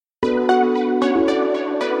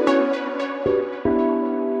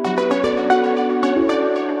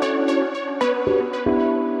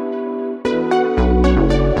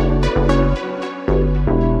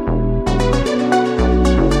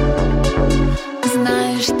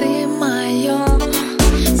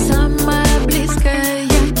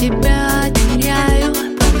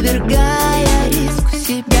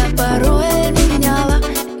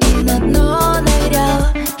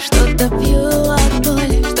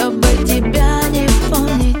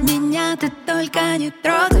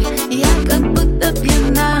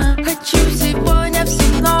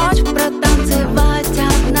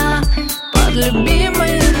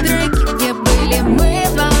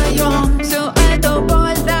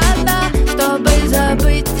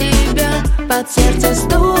под сердце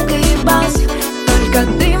стук и бас. Только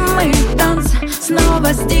дым и танцы,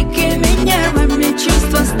 снова с дикими нервами.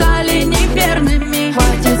 Чувства стали неверными,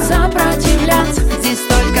 хватит сопротивляться. Здесь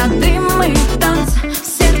только дым и танцы,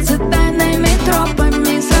 сердце тайными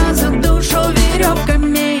тропами, сразу душу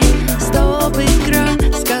веревками. Стоп, игра,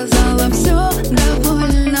 сказала все,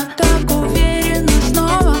 довольно. Так уверенно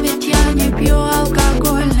снова, ведь я не пью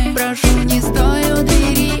алкогольный. Прошу, не стой у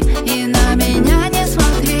двери и на меня не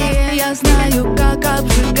смотри. Я знаю, как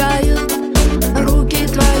обжигают руки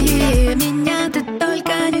твои. Меня ты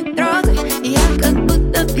только не трогай, я как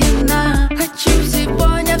будто пьяна. Хочу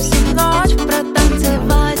сегодня всю ночь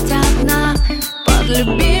протанцевать одна под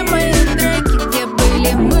любимые треки, где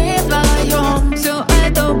были мы вдвоем. Всю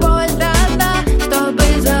эту боль до дна, чтобы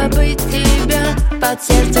забыть тебя. Под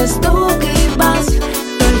сердце стук и бас,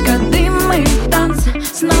 только дым и танцы,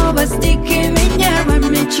 снова с дикими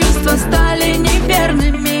нервами. Чувства стали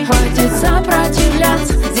неверными, хватит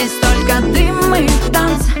сопротивляться. Здесь только дым и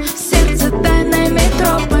танцы, сердце тайными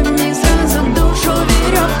тропами, сразу душу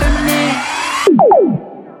веревками.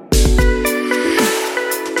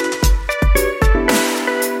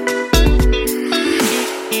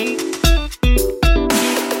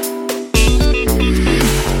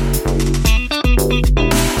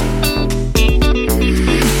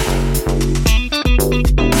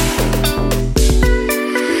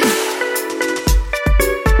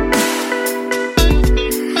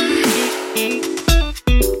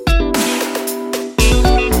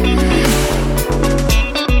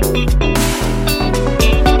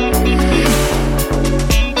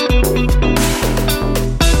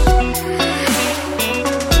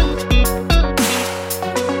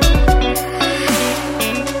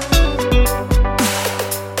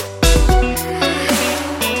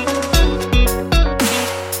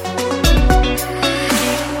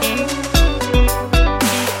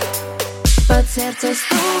 Под сердце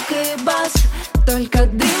стук и бас, только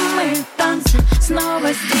дым и танцы, снова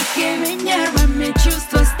с дикими нервами.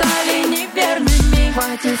 Чувства стали неверными,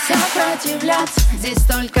 хватит сопротивляться. Здесь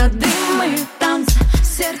только дым и танцы,